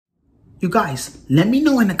You guys, let me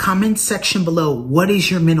know in the comment section below, what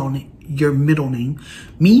is your middle name?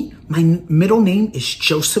 Me, my middle name is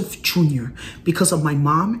Joseph Jr. because of my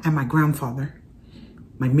mom and my grandfather.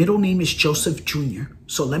 My middle name is Joseph Jr.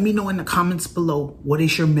 So let me know in the comments below, what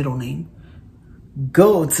is your middle name?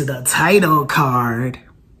 Go to the title card.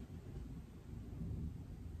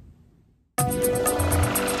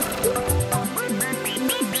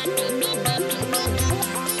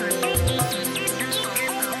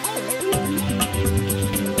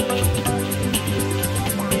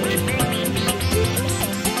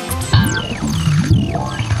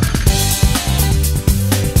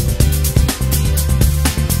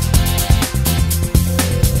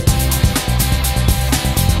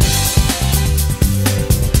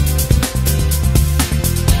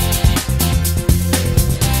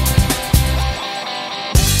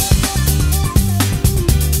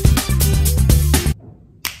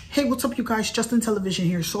 Hey, what's up, you guys? Justin Television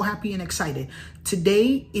here. So happy and excited.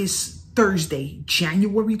 Today is Thursday,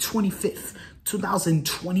 January 25th,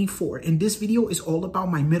 2024. And this video is all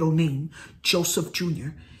about my middle name, Joseph Jr.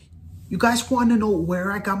 You guys want to know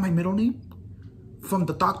where I got my middle name? From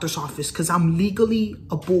the doctor's office, because I'm legally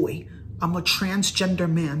a boy. I'm a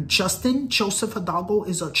transgender man. Justin Jose Hidalgo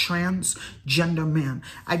is a transgender man.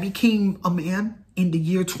 I became a man in the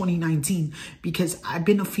year 2019 because I've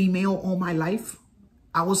been a female all my life.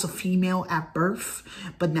 I was a female at birth,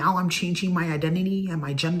 but now I'm changing my identity and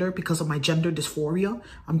my gender because of my gender dysphoria.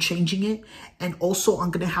 I'm changing it. And also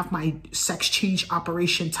I'm going to have my sex change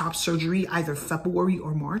operation top surgery either February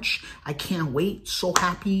or March. I can't wait. So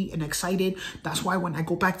happy and excited. That's why when I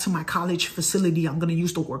go back to my college facility, I'm going to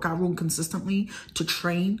use the workout room consistently to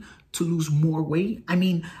train to lose more weight. I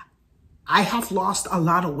mean, I have lost a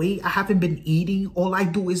lot of weight. I haven't been eating. All I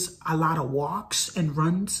do is a lot of walks and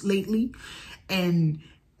runs lately. And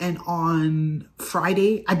on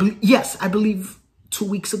Friday, I believe 2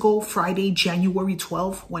 weeks ago, Friday, January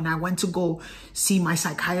 12th, when I went to go see my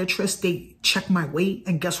psychiatrist, they checked my weight.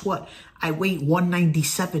 And guess what? I weighed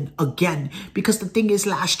 197 again. Because the thing is,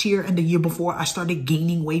 last year and the year before, I started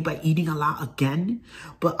gaining weight by eating a lot again.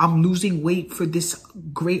 But I'm losing weight for this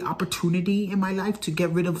great opportunity in my life to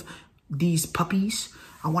get rid of these puppies.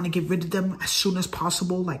 I want to get rid of them as soon as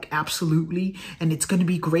possible, like absolutely. And it's going to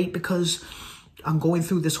be great because I'm going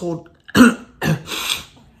through this whole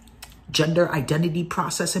gender identity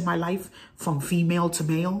process in my life from female to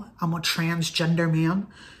male. I'm a transgender man.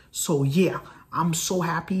 So yeah, I'm so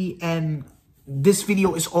happy. And this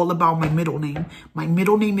video is all about my middle name. My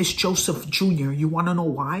middle name is Joseph Jr. You want to know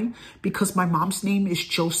why? Because my mom's name is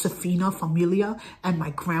Josefina Familia and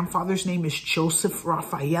my grandfather's name is Joseph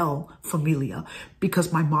Raphael Familia.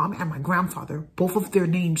 Because my mom and my grandfather, both of their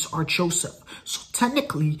names are Joseph. So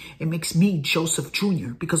technically, it makes me Joseph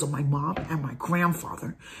Jr. because of my mom and my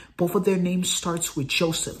grandfather. Both of their names starts with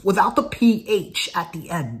Joseph without the PH at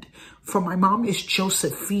the end. For my mom is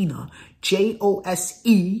Josefina,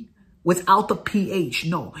 Jose. Without the PH,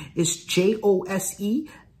 no, it's Josefina,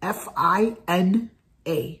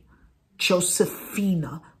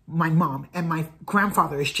 Josefina, my mom, and my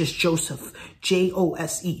grandfather is just Joseph,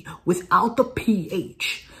 Jose, without the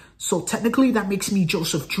PH. So technically that makes me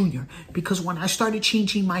Joseph Jr. because when I started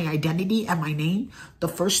changing my identity and my name, the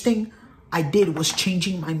first thing I did was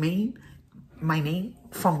changing my name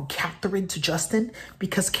from Kateryn to Justin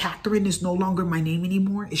because Kateryn is no longer my name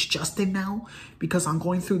anymore. It's Justin now because I'm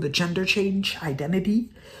going through the gender change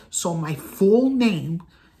identity. So my full name,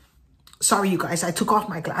 sorry you guys, I took off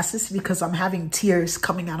my glasses because I'm having tears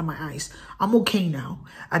coming out of my eyes. I'm okay now.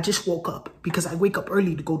 I just woke up because I wake up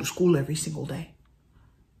early to go to school every single day.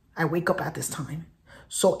 I wake up at this time.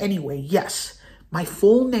 So anyway, yes. My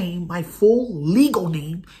full name, my full legal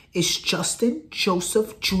name is Justin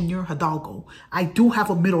Joseph Jr Hidalgo. I do have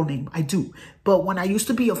a middle name, I do. But when I used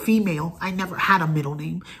to be a female, I never had a middle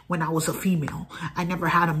name. When I was a female, I never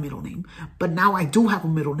had a middle name. But now I do have a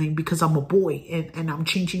middle name because I'm a boy and I'm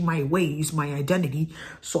changing my ways, my identity.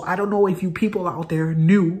 So I don't know if you people out there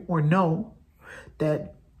knew or know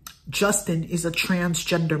that Justin is a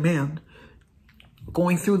transgender man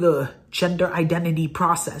going through the gender identity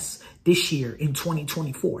process this year in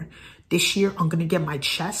 2024. This year, I'm going to get my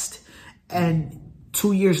chest. And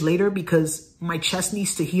 2 years later, because my chest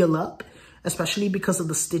needs to heal up, especially because of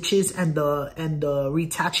the stitches and the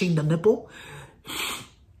retaching the nipple,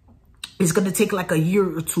 it's going to take like a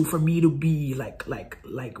year or two for me to be like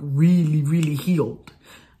really, really healed.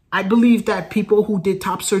 I believe that people who did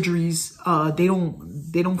top surgeries, they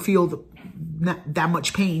don't feel that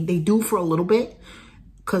much pain. They do for a little bit.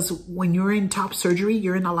 Because when you're in top surgery,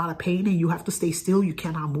 you're in a lot of pain and you have to stay still. You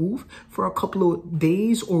cannot move for a couple of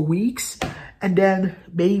days or weeks. And then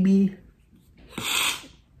maybe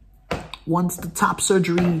once the top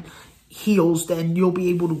surgery heals, then you'll be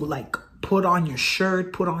able to like put on your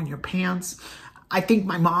shirt, put on your pants. I think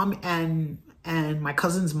my mom and my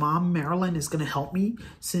cousin's mom, Marilyn, is going to help me,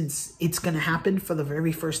 since it's going to happen for the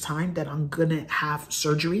very first time that I'm going to have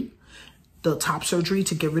surgery, the top surgery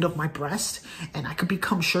to get rid of my breast, and I could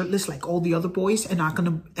become shirtless like all the other boys, and I'm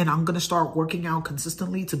going to start working out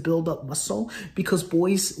consistently to build up muscle, because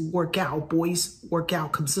boys work out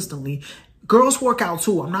consistently. Girls work out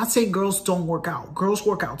too. I'm not saying girls don't work out. Girls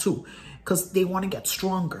work out too, because they want to get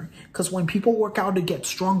stronger. Because when people work out to get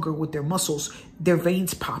stronger with their muscles, their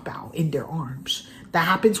veins pop out in their arms. That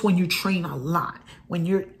happens when you train a lot. When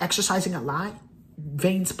you're exercising a lot,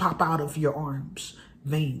 veins pop out of your arms.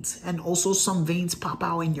 Veins. And also some veins pop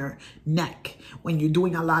out in your neck when you're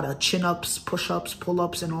doing a lot of chin-ups, push-ups,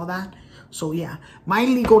 pull-ups, and all that. So yeah, my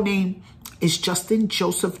legal name is Justin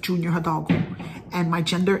Jose Jr Hidalgo, and my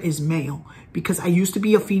gender is male, because I used to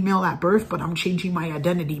be a female at birth, but I'm changing my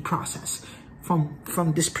identity process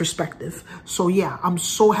from this perspective. So yeah, I'm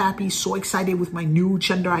so happy, so excited with my new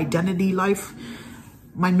gender identity life.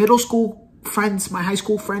 My middle school friends, my high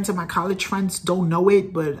school friends, and my college friends don't know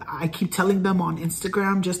it, but I keep telling them on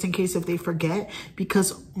Instagram just in case if they forget,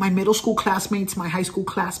 because my middle school classmates, my high school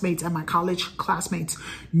classmates, and my college classmates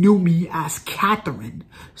knew me as Kateryn.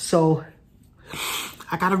 So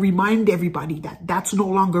I gotta remind everybody that that's no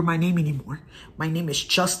longer my name anymore. My name is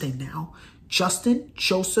Justin now. Justin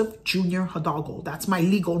Jose Jr Hidalgo. That's my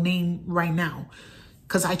legal name right now,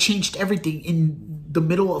 because I changed everything in the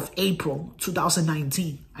middle of April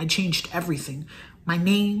 2019. I changed everything. My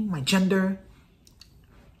name, my gender,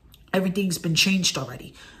 everything's been changed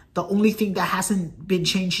already. The only thing that hasn't been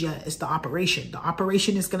changed yet is the operation. The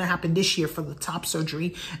operation is going to happen this year for the top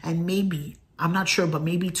surgery. And maybe, I'm not sure, but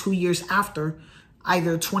maybe 2 years after,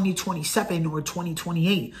 either 2027 or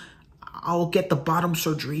 2028, I'll get the bottom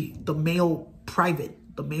surgery, the male's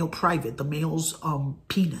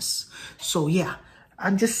penis. So yeah,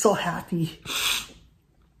 I'm just so happy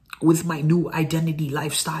with my new identity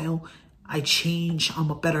lifestyle. I changed.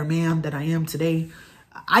 I'm a better man than I am today.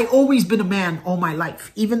 I always been a man all my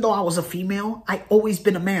life. Even though I was a female, I always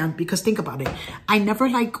been a man, because think about it. I never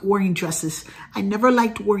liked wearing dresses. I never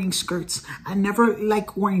liked wearing skirts. I never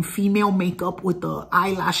liked wearing female makeup with the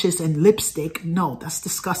eyelashes and lipstick. No, that's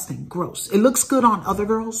disgusting. Gross. It looks good on other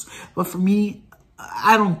girls, but for me,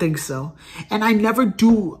 I don't think so. And I never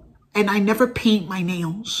do. And I never paint my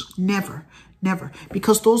nails. Never. Never.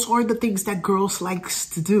 Because those are the things that girls likes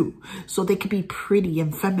to do. So they can be pretty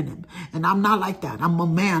and feminine. And I'm not like that. I'm a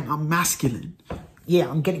man. I'm masculine. Yeah,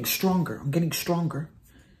 I'm getting stronger. I'm getting stronger.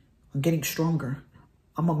 I'm getting stronger.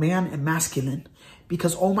 I'm a man and masculine.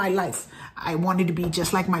 Because all my life, I wanted to be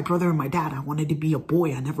just like my brother and my dad. I wanted to be a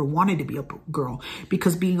boy. I never wanted to be a girl.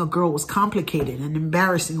 Because being a girl was complicated and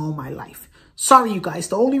embarrassing all my life. Sorry, you guys.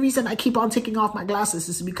 The only reason I keep on taking off my glasses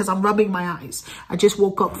is because I'm rubbing my eyes. I just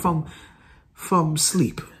woke up from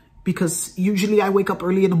sleep, because usually I wake up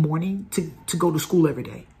early in the morning to go to school every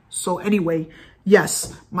day. So anyway,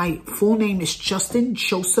 yes, my full name is Justin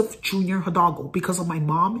Jose Jr Hidalgo, because of my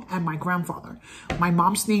mom and my grandfather. My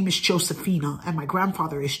mom's name is Josefina and my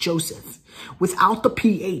grandfather is Joseph. Without the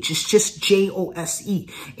PH, it's just Jose.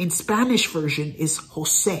 In Spanish version is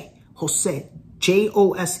Jose. Jose.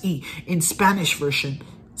 Jose. In Spanish version,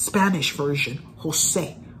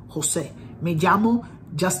 Jose. Jose. Me llamo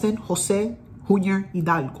Justin Jose Jr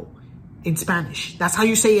Hidalgo. In Spanish. That's how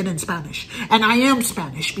you say it in Spanish. And I am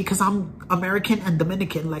Spanish because I'm American and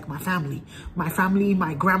Dominican like my family. My family,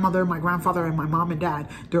 my grandmother, my grandfather, and my mom and dad,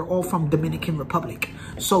 they're all from Dominican Republic.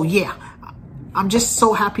 So yeah, I'm just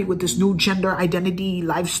so happy with this new gender identity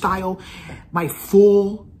lifestyle. My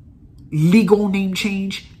full legal name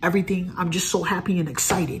change, everything. I'm just so happy and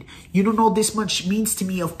excited. You don't know this much means to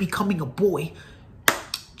me of becoming a boy.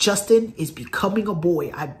 Justin is becoming a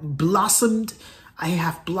boy. I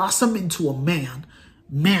have blossomed into a man.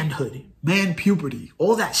 Manhood, man puberty,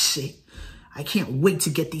 all that shit. I can't wait to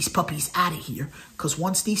get these puppies out of here. Because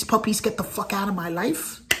once these puppies get the fuck out of my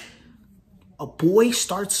life, a boy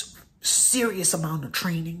starts serious amount of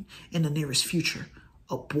training in the nearest future.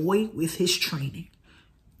 A boy with his training.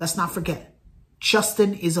 Let's not forget,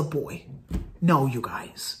 Justin is a boy. No, you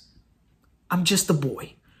guys. I'm just a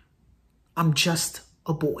boy. I'm just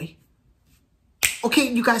a boy. Okay,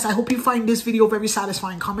 you guys, I hope you find this video very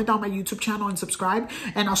satisfying. Comment on my YouTube channel and subscribe.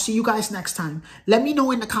 And I'll see you guys next time. Let me know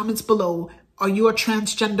in the comments below. Are you a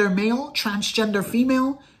transgender male? Transgender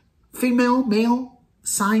female? Female? Male?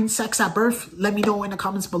 Sign, sex at birth? Let me know in the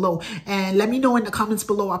comments below. And let me know in the comments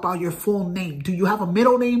below about your full name. Do you have a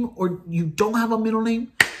middle name or you don't have a middle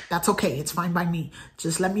name? That's okay. It's fine by me.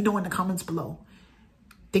 Just let me know in the comments below.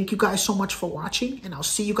 Thank you guys so much for watching, and I'll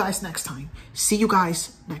see you guys next time. See you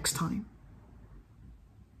guys next time.